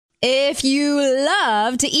If you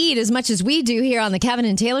love to eat as much as we do here on the Kevin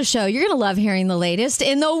and Taylor Show, you're going to love hearing the latest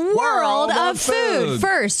in the world of food.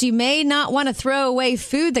 First, you may not want to throw away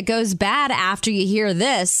food that goes bad after you hear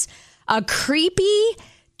this. A creepy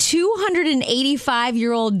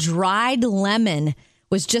 285-year-old dried lemon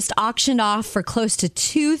was just auctioned off for close to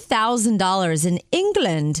 $2,000 in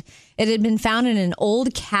England. It had been found in an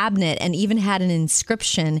old cabinet and even had an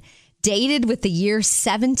inscription dated with the year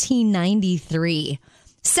 1793.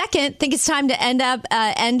 Second, think it's time to end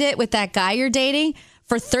it with that guy you're dating.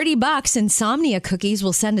 For $30, Insomnia Cookies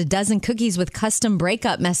will send a dozen cookies with custom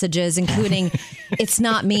breakup messages, including, "It's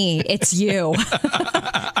not me, it's you."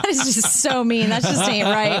 That is just so mean. That just ain't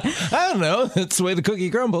right. I don't know. That's the way the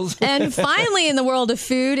cookie crumbles. And finally, in the world of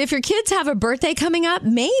food, if your kids have a birthday coming up,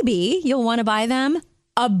 maybe you'll want to buy them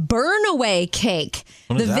a burn-away cake.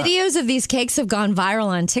 The videos of these cakes have gone viral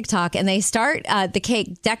on TikTok, and they start the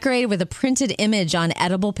cake decorated with a printed image on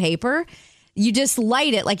edible paper. You just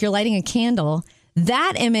light it like you're lighting a candle.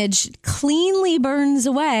 That image cleanly burns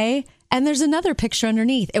away, and there's another picture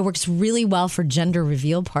underneath. It works really well for gender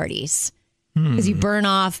reveal parties because you burn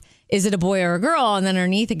off, is it a boy or a girl? And then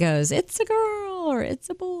underneath it goes, it's a girl or it's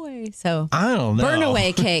a boy. So I don't know.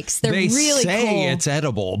 Burn-away cakes. They're they really say cool. It's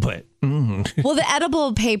edible, but... Well, the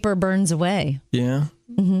edible paper burns away. Yeah.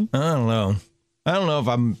 Mm-hmm. I don't know. I don't know if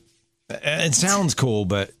I'm... It sounds cool,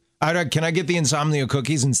 but... Can I get the Insomnia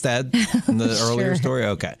Cookies instead? In the earlier story?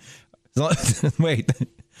 Okay. Wait.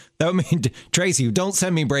 That would mean, Tracy, don't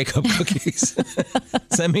send me breakup cookies.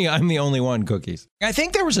 Send me I'm the only one cookies. I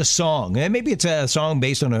think there was a song, and maybe it's a song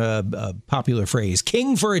based on a popular phrase,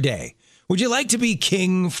 king for a day. Would you like to be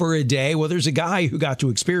king for a day? Well, there's a guy who got to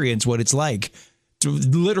experience what it's like to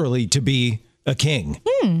literally to be a king.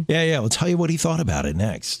 Yeah. I'll tell you what he thought about it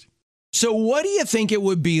next. So what do you think it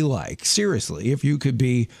would be like, seriously, if you could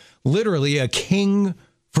be literally a king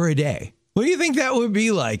for a day? What do you think that would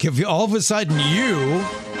be like if all of a sudden you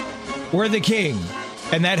were the king?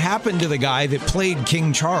 And that happened to the guy that played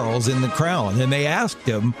King Charles in The Crown. And they asked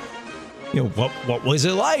him, what was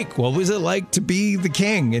it like? What was it like to be the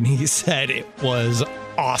king? And he said it was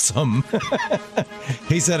awesome.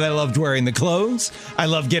 He said, I loved wearing the clothes. I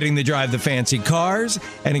loved getting to drive the fancy cars.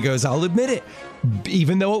 And he goes, I'll admit it,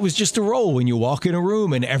 even though it was just a role, when you walk in a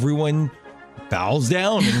room and everyone bows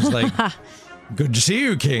down and is like, good to see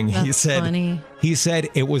you, King. That's funny. He said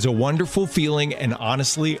it was a wonderful feeling, and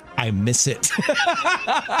honestly, I miss it.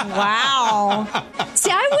 Wow. See,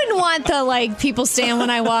 I wouldn't want the people stand when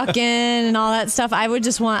I walk in and all that stuff. I would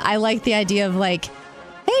just I like the idea of hey,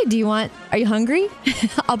 are you hungry?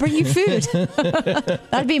 I'll bring you food.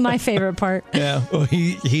 That'd be my favorite part. Yeah. Well,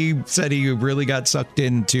 he said he really got sucked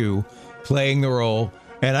into playing the role.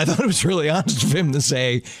 And I thought it was really honest of him to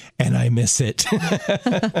say, and I miss it.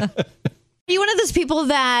 Are you one of those people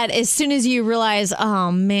that as soon as you realize,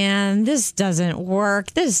 oh man, this doesn't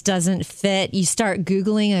work, this doesn't fit, you start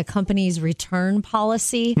Googling a company's return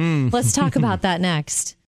policy? Let's talk about that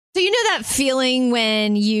next. So you know that feeling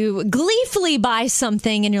when you gleefully buy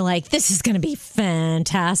something and you're like, this is going to be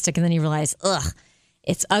fantastic. And then you realize,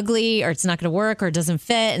 it's ugly or it's not going to work or it doesn't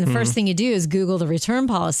fit. And the first thing you do is Google the return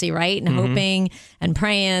policy, right? And hoping and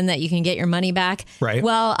praying that you can get your money back. Right.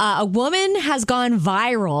 Well, a woman has gone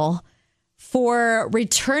viral for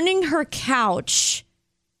returning her couch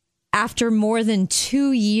after more than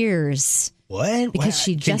 2 years. What? Because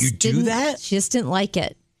she just didn't like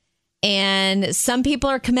it. And some people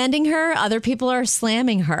are commending her. Other people are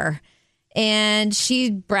slamming her. And she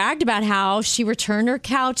bragged about how she returned her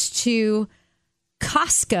couch to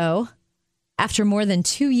Costco after more than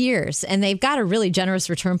 2 years. And they've got a really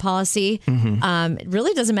generous return policy. It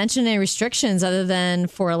really doesn't mention any restrictions other than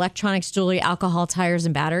for electronics, jewelry, alcohol, tires,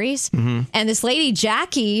 and batteries. And this lady,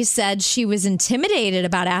 Jackie, said she was intimidated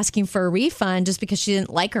about asking for a refund just because she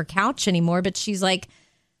didn't like her couch anymore. But she's like,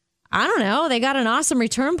 I don't know. They got an awesome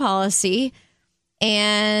return policy.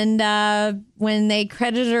 And when they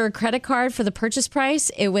credited her credit card for the purchase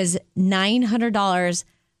price, it was $900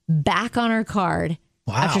 back on her card.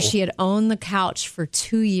 Wow. After she had owned the couch for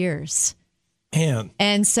 2 years. Man.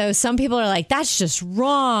 And so some people are like, that's just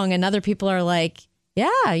wrong. And other people are like,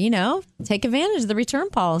 yeah, take advantage of the return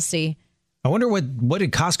policy. I wonder what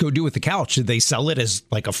did Costco do with the couch? Did they sell it as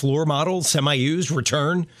like a floor model, semi-used,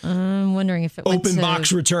 return? I'm wondering if it went open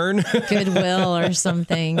box return, Goodwill or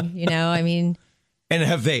something. I mean. And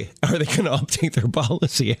are they going to update their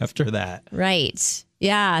policy after that? Right.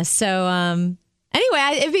 Yeah. So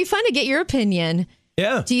anyway, it'd be fun to get your opinion.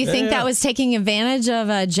 Yeah. Do you think that was taking advantage of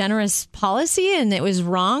a generous policy and it was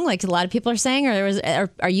wrong, like a lot of people are saying, or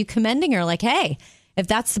are you commending her like, hey, if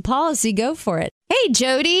that's the policy, go for it? Hey,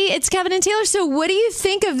 Jody, it's Kevin and Taylor. So what do you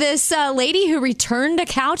think of this lady who returned a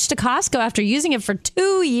couch to Costco after using it for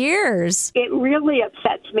 2 years? It really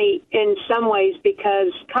upsets me in some ways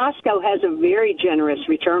because Costco has a very generous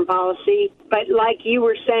return policy. But like you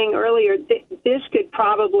were saying earlier, this could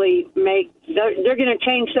probably they're going to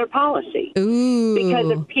change their policy. Ooh.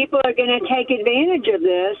 Because if people are going to take advantage of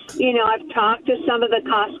this, I've talked to some of the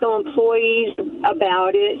Costco employees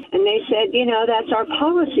about it, and they said, that's our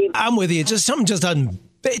policy. I'm with you. Something just doesn't.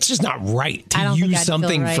 It's just not right to use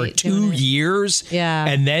something for 2 years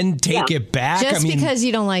and then take it back. Just because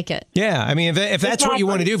you don't like it. Yeah. I mean, if that's what you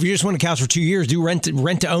want to do, if you just want a couch for 2 years, do rent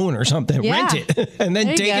to own or something. Yeah. Rent it and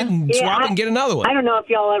then take it and swap it and get another one. I don't know if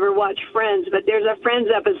y'all ever watch Friends, but there's a Friends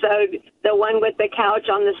episode, the one with the couch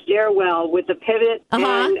on the stairwell with the pivot,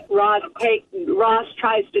 and Ross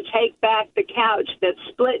tries to take back the couch that's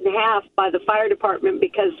split in half by the fire department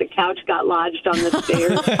because the couch got lodged on the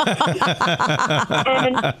stairs.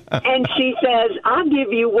 And she says, I'll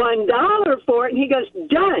give you $1 for it. And he goes,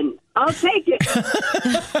 done. I'll take it.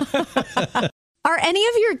 Are any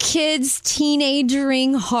of your kids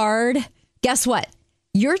teenagering hard? Guess what?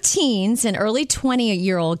 Your teens and early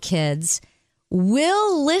 20-year-old kids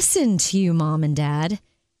will listen to you, mom and dad,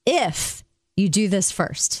 if you do this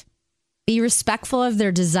first. Be respectful of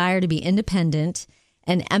their desire to be independent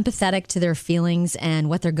and empathetic to their feelings and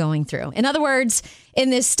what they're going through. In other words, in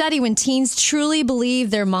this study, when teens truly believe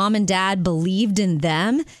their mom and dad believed in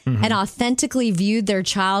them and authentically viewed their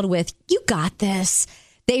child with, you got this,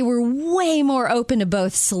 they were way more open to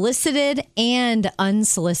both solicited and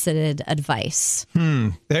unsolicited advice.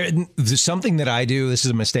 There's something that I do. This is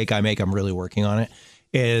a mistake I make. I'm really working on it.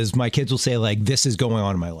 Is my kids will say, like, this is going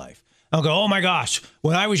on in my life. I'll go, oh my gosh,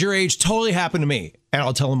 when I was your age, totally happened to me. And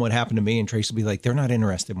I'll tell them what happened to me. And Trace will be like, they're not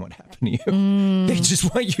interested in what happened to you. They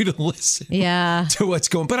just want you to listen to what's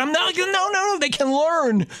going on. But I'm not, no. They can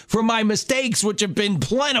learn from my mistakes, which have been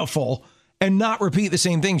plentiful, and not repeat the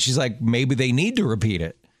same thing. She's like, maybe they need to repeat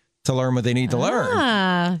it to learn what they need to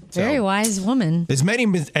learn. Very wise woman. Many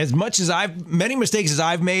mistakes as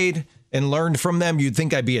I've made and learned from them, you'd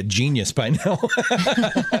think I'd be a genius by now. Coming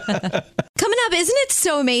up, isn't it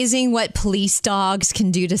so amazing what police dogs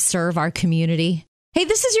can do to serve our community? Hey,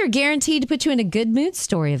 this is your guaranteed to put you in a good mood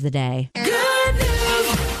story of the day. Good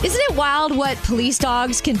news! Isn't it wild what police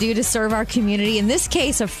dogs can do to serve our community? In this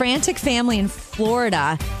case, a frantic family in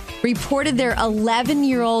Florida reported their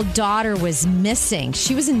 11-year-old daughter was missing.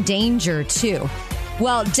 She was in danger, too.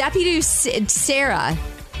 Well, Deputy Sarah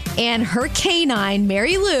and her canine,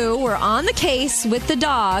 Mary Lou, were on the case with the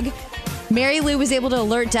dog. Mary Lou was able to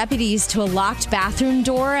alert deputies to a locked bathroom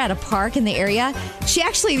door at a park in the area. She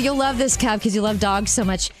actually, you'll love this, Kev, because you love dogs so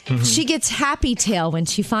much. She gets happy tail when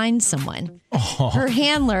she finds someone. Her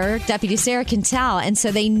handler, Deputy Sarah, can tell. And so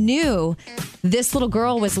they knew this little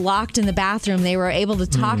girl was locked in the bathroom. They were able to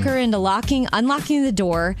talk her into unlocking the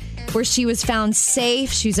door, where she was found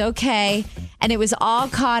safe. She was okay. And it was all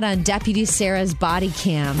caught on Deputy Sarah's body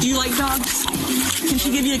cam. Do you like dogs? Can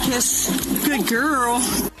she give you a kiss? Good girl.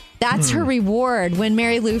 That's her reward. When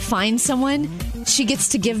Mary Lou finds someone, she gets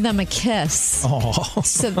to give them a kiss. Oh.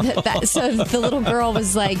 So the little girl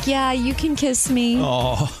was like, yeah, you can kiss me.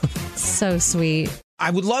 Oh. So sweet.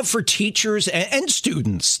 I would love for teachers and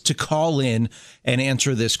students to call in and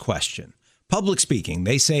answer this question. Public speaking,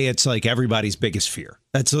 they say it's like everybody's biggest fear.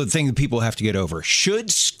 That's the thing that people have to get over.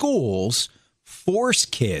 Should schools force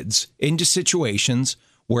kids into situations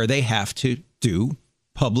where they have to do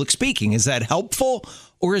public speaking? Is that helpful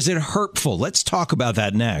or is it hurtful? Let's talk about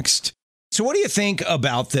that next. So what do you think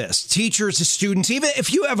about this? Teachers, students, even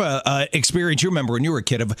if you have a experience, you remember when you were a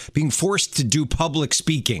kid, of being forced to do public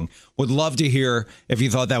speaking, would love to hear if you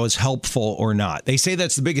thought that was helpful or not. They say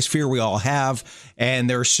that's the biggest fear we all have. And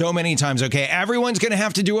there are so many times, okay, everyone's going to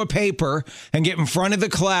have to do a paper and get in front of the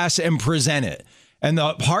class and present it. And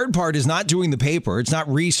the hard part is not doing the paper. It's not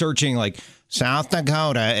researching, like, South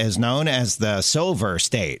Dakota is known as the Silver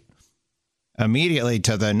State. Immediately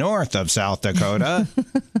to the north of South Dakota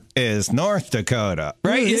is North Dakota.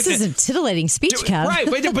 Right? Ooh, this is a titillating speech, Kev. Right.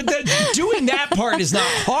 But doing that part is not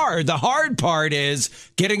hard. The hard part is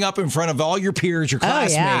getting up in front of all your peers, your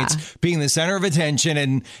classmates, being the center of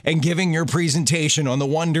attention and giving your presentation on the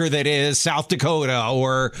wonder that is South Dakota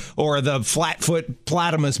or the flat-foot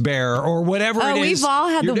platypus bear or whatever it is. We've all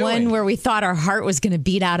had the one where we thought our heart was going to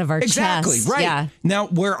beat out of our chest. Exactly. Right. Yeah. Now,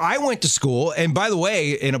 where I went to school, and by the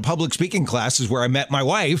way, in a public speaking class is where I met my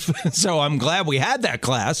wife. So I'm glad we had that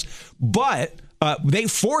class. But they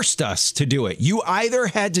forced us to do it. You either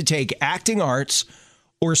had to take acting arts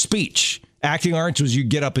or speech. Acting arts was you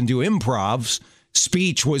get up and do improvs.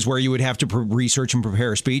 speech was where you would have to research and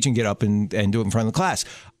prepare a speech and get up and do it in front of the class.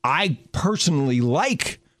 I personally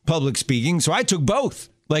like public speaking, so I took both.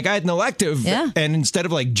 Like I had an elective, and instead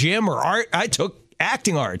of like gym or art, I took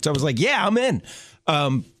acting arts. I was like, yeah, I'm in.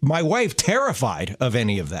 My wife terrified of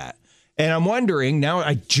any of that. And I'm wondering now,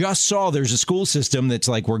 I just saw there's a school system that's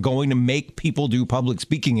like, we're going to make people do public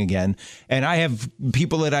speaking again. And I have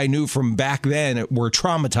people that I knew from back then were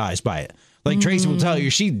traumatized by it. Like Tracy will tell you,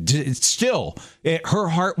 her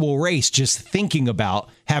heart will race just thinking about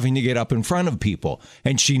having to get up in front of people.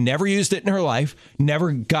 And she never used it in her life,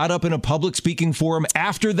 never got up in a public speaking forum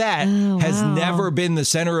after that, has never been the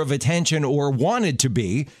center of attention or wanted to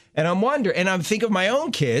be. And I'm wondering, and I'm thinking of my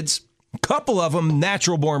own kids, a couple of them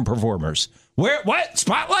natural born performers. What?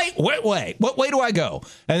 Spotlight? What way? What way do I go?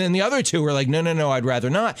 And then the other two are like, no, I'd rather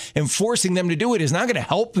not. And forcing them to do it is not going to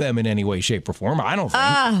help them in any way, shape, or form. I don't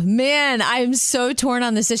think. Man, I'm so torn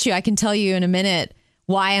on this issue. I can tell you in a minute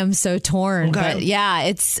why I'm so torn. Okay. But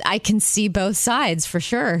yeah, I can see both sides for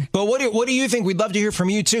sure. But what do you think? We'd love to hear from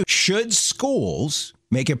you too. Should schools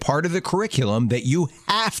make it part of the curriculum that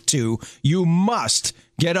you must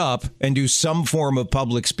get up and do some form of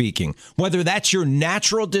public speaking, whether that's your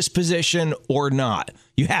natural disposition or not?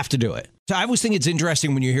 You have to do it. So I always think it's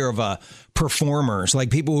interesting when you hear of performers,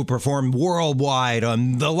 like people who perform worldwide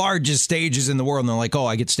on the largest stages in the world, and they're like, oh,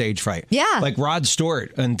 I get stage fright. Yeah. Like Rod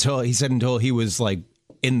Stewart, until he was like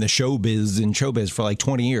in the showbiz for like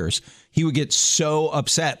 20 years, he would get so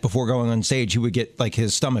upset before going on stage. He would get like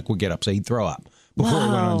his stomach would get upset. He'd throw up before he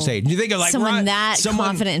went on stage. You think of like someone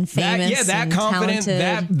confident and famous, that confident,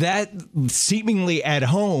 talented. that seemingly at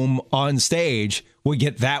home on stage would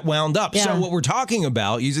get that wound up. Yeah. So what we're talking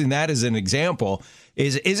about, using that as an example,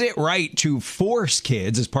 is it right to force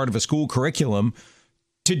kids as part of a school curriculum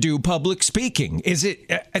to do public speaking? Is it,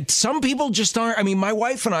 some people just aren't. I mean, my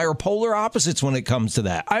wife and I are polar opposites when it comes to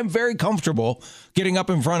that. I'm very comfortable getting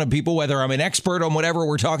up in front of people, whether I'm an expert on whatever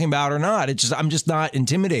we're talking about or not. I'm just not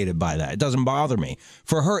intimidated by that. It doesn't bother me.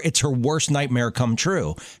 For her, it's her worst nightmare come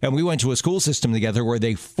true. And we went to a school system together where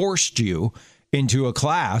they forced you into a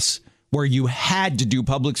class where you had to do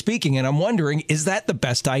public speaking. And I'm wondering, is that the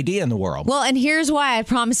best idea in the world? Well, and here's why I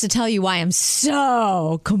promise to tell you why I'm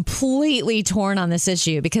so completely torn on this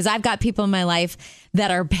issue, because I've got people in my life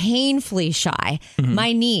that are painfully shy. Mm-hmm.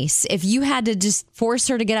 My niece, if you had to just force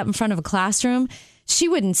her to get up in front of a classroom, she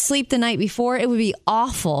wouldn't sleep the night before. It would be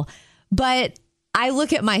awful. But I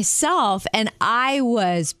look at myself and I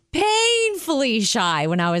was painfully shy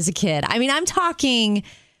when I was a kid. I mean, I'm talking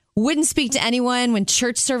wouldn't speak to anyone. When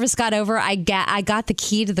church service got over, I got the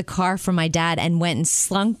key to the car from my dad and went and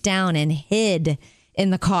slunk down and hid in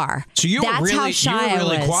the car. So That's how shy I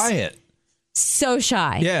was. Quiet. So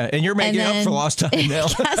shy. Yeah, and you're making up for lost time now.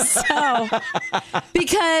 Guess so.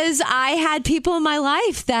 Because I had people in my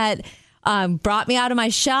life that brought me out of my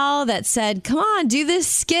shell, that said, come on, do this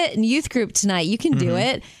skit in youth group tonight. You can do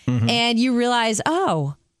it. Mm-hmm. And you realize,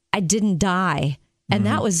 oh, I didn't die. And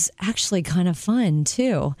that was actually kind of fun,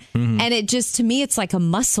 too. Mm-hmm. And it just, to me, it's like a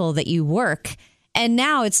muscle that you work. And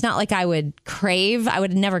now it's not like I would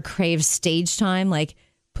never crave stage time, like,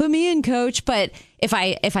 put me in, coach. But if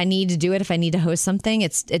I need to do it, if I need to host something,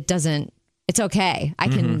 it's okay. I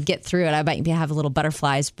can get through it. I might have a little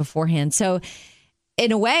butterflies beforehand. So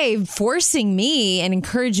in a way, forcing me and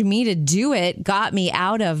encouraging me to do it got me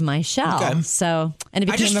out of my shell. Okay. So, and it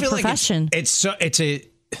became a profession. Like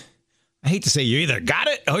I hate to say you either got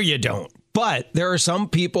it or you don't. But there are some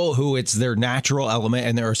people who it's their natural element,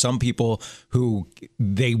 and there are some people who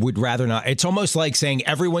they would rather not. It's almost like saying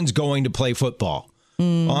everyone's going to play football.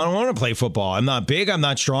 Well, I don't want to play football. I'm not big. I'm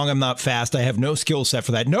not strong. I'm not fast. I have no skill set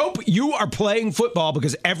for that. Nope. You are playing football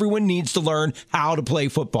because everyone needs to learn how to play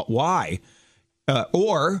football. Why?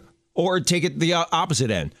 Or take it the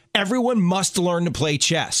opposite end. Everyone must learn to play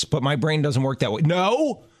chess, but my brain doesn't work that way.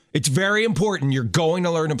 No. It's very important. You're going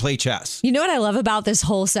to learn to play chess. You know what I love about this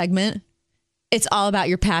whole segment? It's all about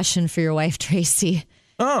your passion for your wife, Tracy.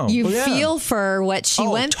 Oh, you feel for what she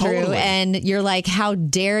went through, and you're like, how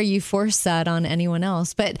dare you force that on anyone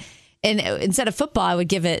else? But instead of football, I would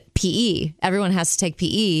give it PE. Everyone has to take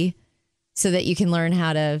PE so that you can learn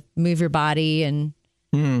how to move your body and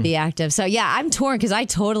be active. So, yeah, I'm torn because I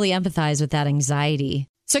totally empathize with that anxiety.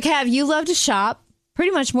 So, Kev, you love to shop.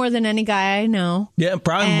 Pretty much more than any guy I know. Yeah,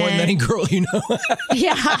 probably more than any girl you know.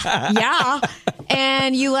 Yeah.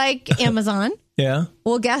 And you like Amazon. Yeah.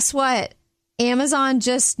 Well, guess what? Amazon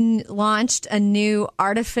just launched a new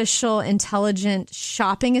artificial intelligent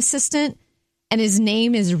shopping assistant and his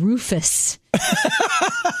name is Rufus.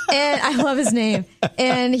 And I love his name.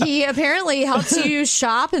 And he apparently helps you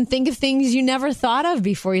shop and think of things you never thought of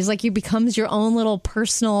before. He's like, he becomes your own little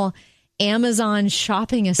personal Amazon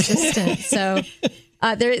shopping assistant. So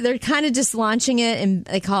they're kind of just launching it, and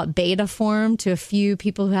they call it beta form to a few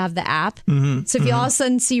people who have the app. So if you all of a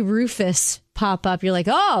sudden see Rufus pop up, you're like,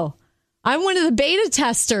 oh, I'm one of the beta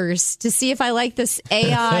testers to see if I like this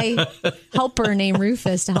AI helper named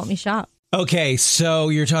Rufus to help me shop. Okay, so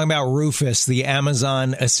you're talking about Rufus, the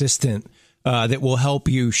Amazon assistant that will help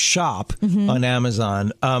you shop on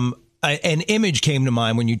Amazon. An image came to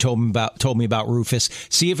mind when you told me about Rufus.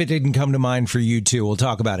 See if it didn't come to mind for you too. We'll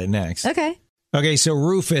talk about it next. Okay, so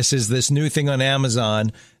Rufus is this new thing on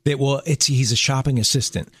Amazon that he's a shopping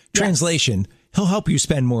assistant. Translation, he'll help you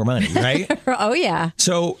spend more money, right? Oh, yeah.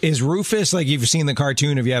 So is Rufus, like you've seen the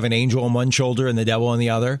cartoon, if you have an angel on one shoulder and the devil on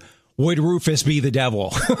the other, would Rufus be the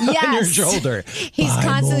devil on your shoulder? He's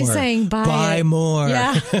constantly saying, buy more.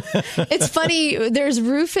 Yeah. It's funny. There's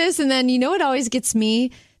Rufus, and then you know what always gets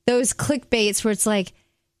me? Those clickbaits where it's like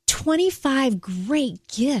 25 great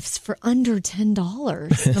gifts for under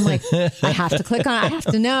 $10. And I'm like, I have to click on it. I have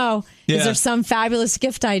to know. Is there some fabulous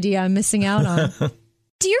gift idea I'm missing out on?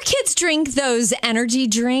 Do your kids drink those energy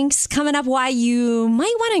drinks? Coming up, why you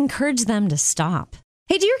might want to encourage them to stop.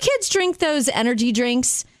 Hey, do your kids drink those energy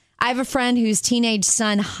drinks? I have a friend whose teenage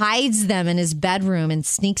son hides them in his bedroom and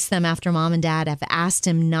sneaks them after mom and dad have asked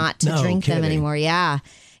him not to drink them anymore. Yeah.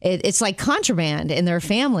 It's like contraband in their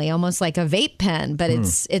family, almost like a vape pen, but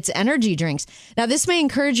it's energy drinks. Now, this may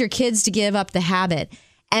encourage your kids to give up the habit.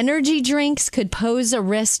 Energy drinks could pose a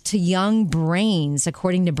risk to young brains,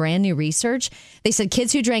 according to brand new research. They said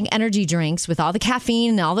kids who drank energy drinks with all the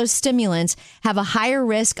caffeine and all those stimulants have a higher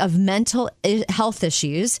risk of mental health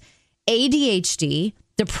issues, ADHD,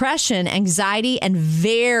 depression, anxiety, and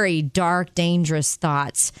very dark, dangerous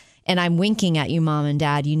thoughts. And I'm winking at you, mom and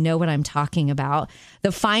dad. You know what I'm talking about.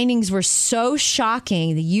 The findings were so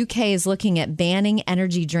shocking. The UK is looking at banning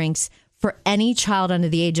energy drinks for any child under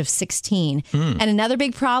the age of 16. And another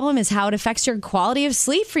big problem is how it affects your quality of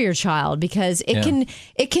sleep for your child, because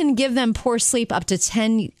it can give them poor sleep up to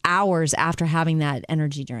 10 hours after having that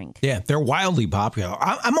energy drink. Yeah, they're wildly popular.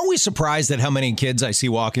 I'm always surprised at how many kids I see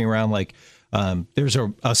walking around. Like there's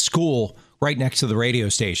a school right next to the radio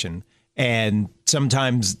station. And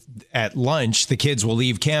sometimes at lunch, the kids will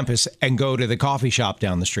leave campus and go to the coffee shop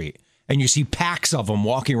down the street. And you see packs of them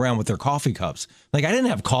walking around with their coffee cups. Like, I didn't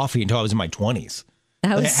have coffee until I was in my 20s.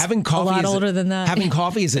 I was having coffee a lot older than that. Having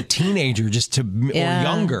coffee as a teenager or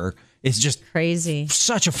younger is just crazy.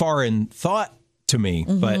 Such a foreign thought to me.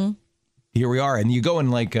 But here we are. And you go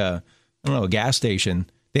in like a gas station.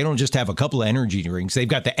 They don't just have a couple of energy drinks. They've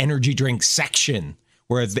got the energy drink section.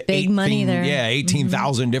 Where the big money there. Yeah,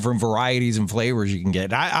 18,000 different varieties and flavors you can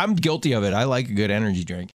get. I'm guilty of it. I like a good energy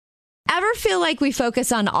drink. Ever feel like we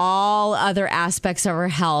focus on all other aspects of our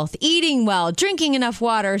health, eating well, drinking enough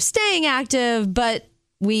water, staying active, but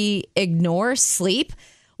we ignore sleep?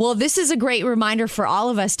 Well, this is a great reminder for all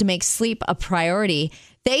of us to make sleep a priority.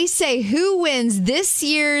 They say who wins this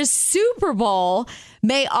year's Super Bowl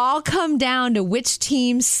may all come down to which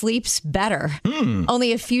team sleeps better.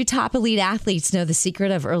 Only a few top elite athletes know the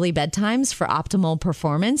secret of early bedtimes for optimal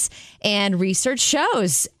performance. And research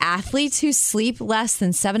shows athletes who sleep less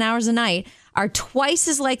than 7 hours a night are twice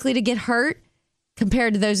as likely to get hurt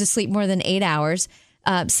compared to those who sleep more than 8 hours.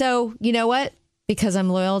 So you know what? Because I'm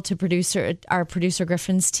loyal to our producer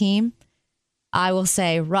Griffin's team, I will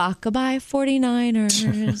say rockabye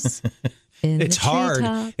 49ers. It's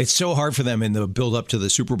hard. It's so hard for them in the build up to the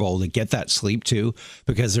Super Bowl to get that sleep too,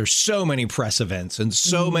 because there's so many press events and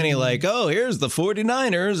so many like, oh, here's the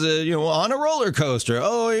 49ers, on a roller coaster.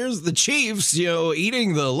 Oh, here's the Chiefs,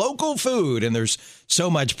 eating the local food. And there's so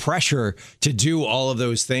much pressure to do all of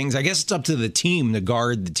those things. I guess it's up to the team to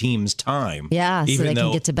guard the team's time. Yeah, so they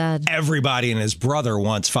can get to bed. Everybody and his brother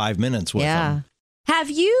wants 5 minutes with them. Have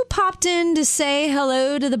you popped in to say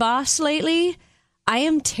hello to the boss lately? I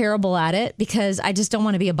am terrible at it because I just don't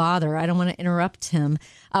want to be a bother. I don't want to interrupt him.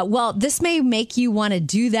 Well, this may make you want to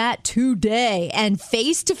do that today and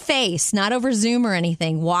face to face, not over Zoom or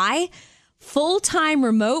anything. Why? Full-time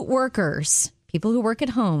remote workers, people who work at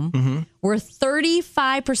home, were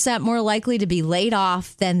 35% more likely to be laid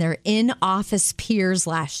off than their in-office peers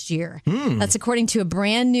last year. That's according to a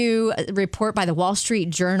brand new report by the Wall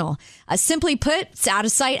Street Journal. Simply put, it's out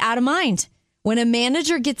of sight, out of mind. When a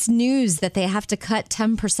manager gets news that they have to cut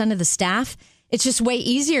 10% of the staff, it's just way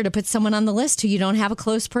easier to put someone on the list who you don't have a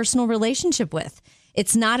close personal relationship with.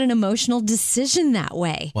 It's not an emotional decision that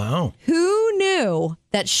way. Wow. Who knew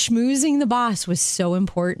that schmoozing the boss was so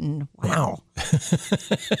important? Wow.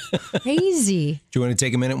 Crazy. Do you want to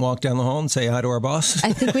take a minute and walk down the hall and say hi to our boss?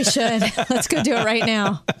 I think we should. Let's go do it right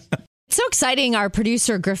now. It's so exciting. Our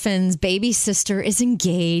producer, Griffin's baby sister, is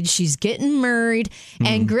engaged. She's getting married.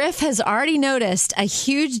 And Griff has already noticed a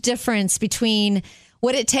huge difference between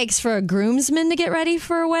what it takes for a groomsman to get ready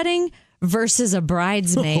for a wedding versus a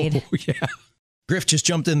bridesmaid. Oh, yeah. Griff just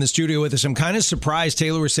jumped in the studio with us. I'm kind of surprised,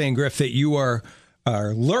 Taylor was saying, Griff, that you are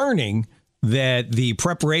learning that the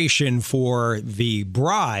preparation for the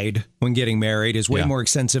bride when getting married is way more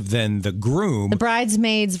extensive than the groom. The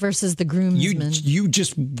bridesmaids versus the groomsmen.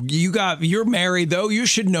 You're married, though. You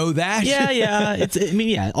should know that.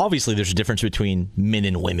 Yeah. Obviously, there's a difference between men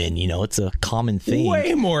and women. You know, it's a common thing.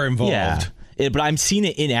 Way more involved. Yeah. But I'm seeing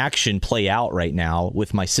it in action play out right now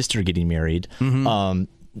with my sister getting married.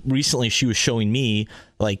 Recently, she was showing me,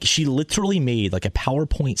 like, she literally made like a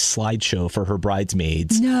PowerPoint slideshow for her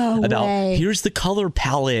bridesmaids. No about way. Here's the color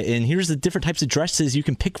palette and here's the different types of dresses you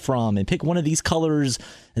can pick from and pick one of these colors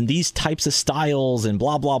and these types of styles and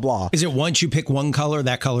blah, blah, blah. Is it once you pick one color,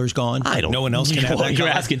 that color's gone? I don't know. No one else can have that You're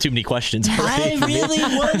color? asking too many questions. I really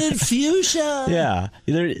wanted fuchsia. Yeah.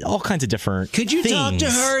 There are all kinds of different Could you talk to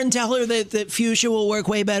things. her and tell her that fuchsia will work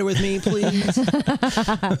way better with me, please?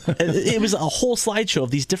 It was a whole slideshow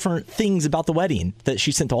of these different things about the wedding that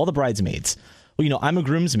she sent to all the bridesmaids. Well, you know, I'm a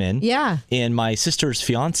groomsman. Yeah. And my sister's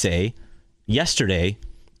fiance, yesterday,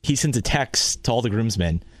 he sends a text to all the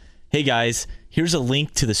groomsmen. Hey, guys, here's a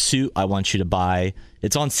link to the suit I want you to buy.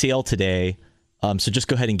 It's on sale today. So just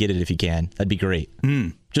go ahead and get it if you can. That'd be great.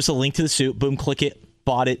 Just a link to the suit. Boom, click it.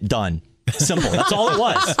 Bought it. Done. Simple. That's all it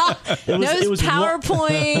was. It was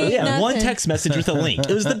PowerPoint. One text message with a link.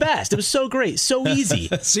 It was the best. It was so great. So easy.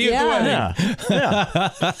 See you at the wedding.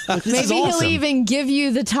 Yeah. This is Maybe awesome. he'll even give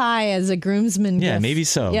you the tie as a groomsman Yeah, gift. maybe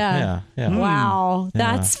so. Yeah. Wow,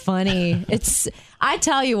 that's funny. I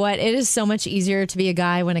tell you what, it is so much easier to be a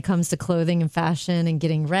guy when it comes to clothing and fashion and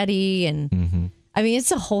getting ready. And I mean,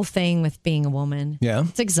 it's a whole thing with being a woman. Yeah.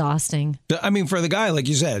 It's exhausting. I mean, for the guy, like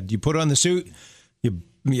you said, you put on the suit, you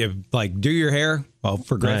like do your hair. Well,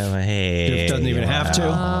 for Griff, Griff doesn't even have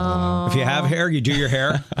to. If you have hair, you do your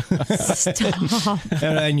hair. Stop.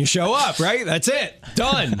 and you show up, right? That's it.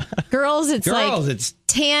 Done. Girls, it's it's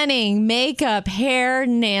tanning, makeup, hair,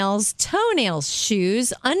 nails, toenails,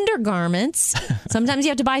 shoes, undergarments. Sometimes you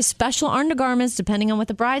have to buy special undergarments depending on what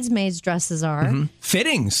the bridesmaids' dresses are.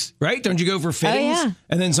 fittings, right? Don't you go for fittings? yeah.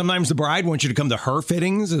 And then sometimes the bride wants you to come to her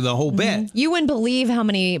fittings or the whole bit. You wouldn't believe how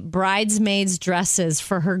many bridesmaids' dresses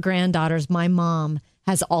for her granddaughters my mom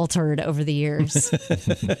has altered over the years.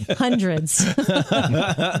 Hundreds. All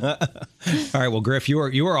right, well, Griff, you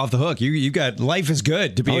are off the hook. You got life is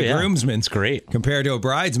good to be a groomsman. It's great. Compared to a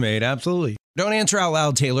bridesmaid, absolutely. Don't answer out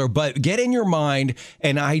loud, Taylor, but get in your mind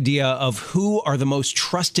an idea of who are the most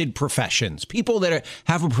trusted professions. People that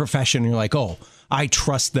have a profession, and you're like, oh, I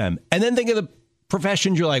trust them. And then think of the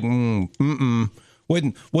professions you're like,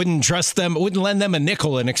 wouldn't trust them, wouldn't lend them a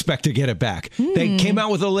nickel and expect to get it back. They came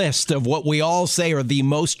out with a list of what we all say are the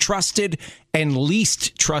most trusted and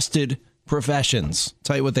least trusted professions.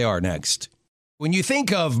 Tell you what they are next. When you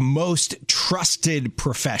think of most trusted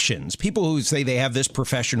professions, people who say they have this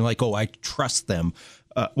profession, like, oh, I trust them.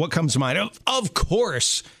 What comes to mind? Of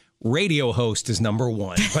course, radio host is number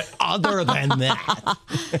one. But other than that,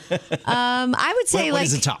 I would say what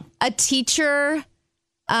is the top? A teacher,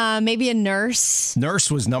 maybe a nurse. Nurse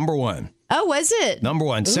was number one. Oh, was it? Number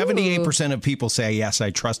one. 78% of people say, yes, I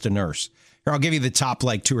trust a nurse. Here, I'll give you the top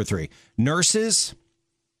like 2 or 3. Nurses,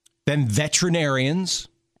 then veterinarians.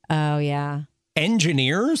 Oh, yeah.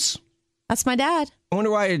 Engineers. That's my dad. I wonder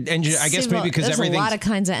why engineer. I guess maybe because there's a lot of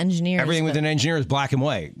kinds of engineers. Everything with an engineer is black and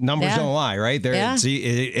white. Numbers don't lie, right?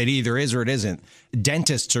 It either is or it isn't.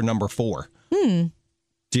 Dentists are number 4. Do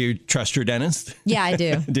you trust your dentist? Yeah, I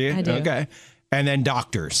do. Do you? I do. Okay. And then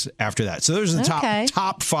doctors after that. So those are the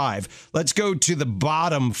top 5. Let's go to the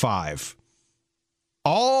bottom 5.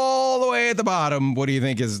 All the way at the bottom. What do you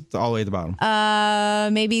think is all the way at the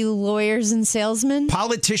bottom? Maybe lawyers and salesmen.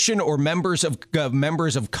 Politician or members of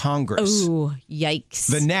Congress. Ooh, yikes.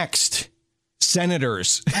 The next,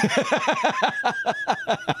 senators.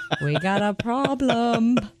 We got a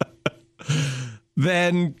problem.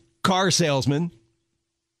 Then car salesman.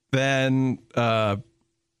 Then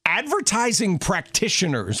advertising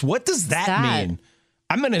practitioners. What does that mean?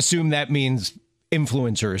 I'm going to assume that means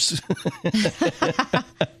influencers.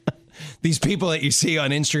 these people that you see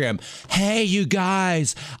on Instagram. Hey, you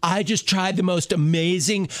guys, I just tried the most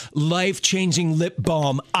amazing, life-changing lip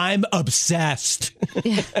balm. I'm obsessed.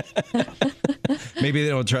 Yeah. Maybe they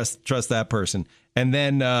don't trust that person. And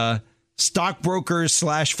then stockbrokers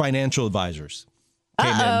 / financial advisors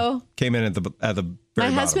came in at the very My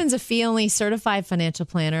bottom. husband's a fee-only certified financial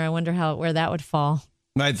planner. I wonder where that would fall.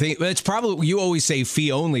 I think it's probably, you always say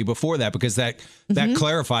fee only before that because that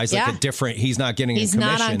clarifies like a different, he's not getting a commission.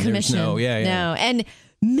 He's not on commission. No. And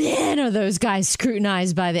man, are those guys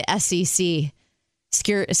scrutinized by the SEC,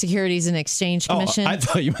 Securities and Exchange Commission. I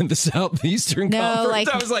thought you meant the Southeastern Conference.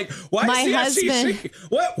 I was like, why is the SEC?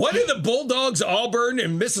 What do the Bulldogs, Auburn,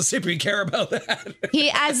 and Mississippi care about that? He,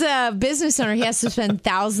 as a business owner, he has to spend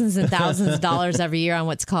thousands and thousands of dollars every year on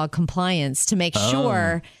what's called compliance to make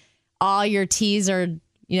sure all your T's are,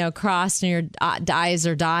 crossed and your I's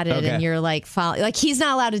are dotted, and you're like he's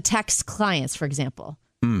not allowed to text clients, for example.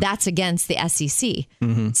 That's against the SEC.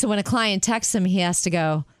 Mm-hmm. So when a client texts him, he has to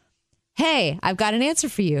go, "Hey, I've got an answer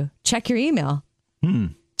for you. Check your email."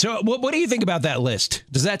 So what do you think about that list?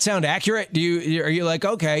 Does that sound accurate? Are you like,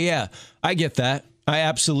 okay, yeah, I get that. I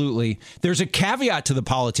absolutely. There's a caveat to the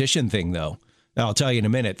politician thing, though. I'll tell you in a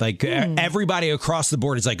minute. Like everybody across the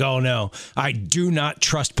board is like, oh, no, I do not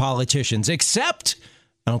trust politicians, except,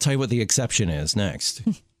 and I'll tell you what the exception is next.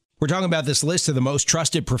 We're talking about this list of the most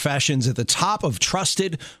trusted professions. At the top of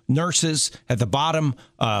trusted, nurses. At the bottom,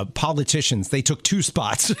 politicians. They took 2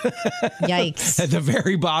 spots. Yikes. At the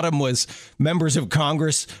very bottom was members of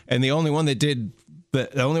Congress, and the only one that did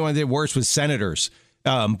worse was senators.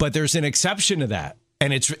 But there's an exception to that,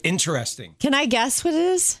 and it's interesting. Can I guess what it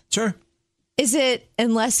is? Sure. Is it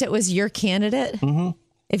unless it was your candidate? Mm-hmm.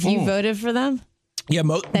 If you voted for them? Yeah,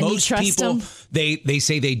 most people, they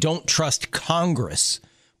say they don't trust Congress.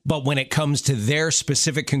 But when it comes to their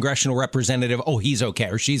specific congressional representative, he's okay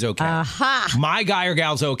or she's okay. Aha. My guy or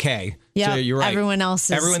gal's okay. Yeah, so you're right. Everyone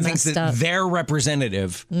thinks that their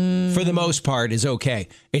representative, for the most part, is okay.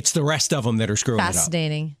 It's the rest of them that are screwing it up.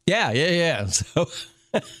 Fascinating. Yeah. So,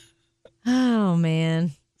 oh,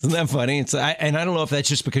 man. Isn't that funny? And I don't know if that's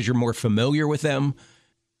just because you're more familiar with them.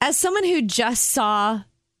 As someone who just saw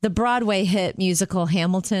the Broadway hit musical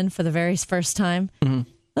Hamilton for the very first time,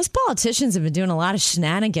 those politicians have been doing a lot of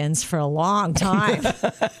shenanigans for a long time.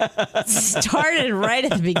 Started right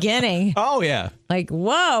at the beginning. Oh, yeah. Like,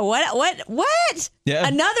 whoa, what? Yeah.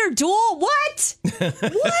 Another duel? What?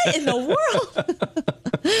 What in the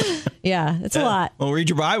world? Yeah, it's a lot. Well, read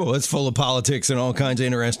your Bible. It's full of politics and all kinds of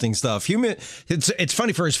interesting stuff. It's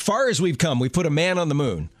funny. For as far as we've come, we put a man on the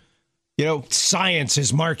moon. Science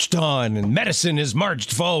has marched on and medicine has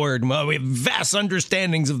marched forward. Well, we have vast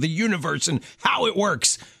understandings of the universe and how it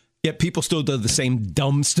works. Yet people still do the same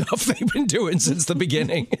dumb stuff they've been doing since the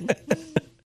beginning.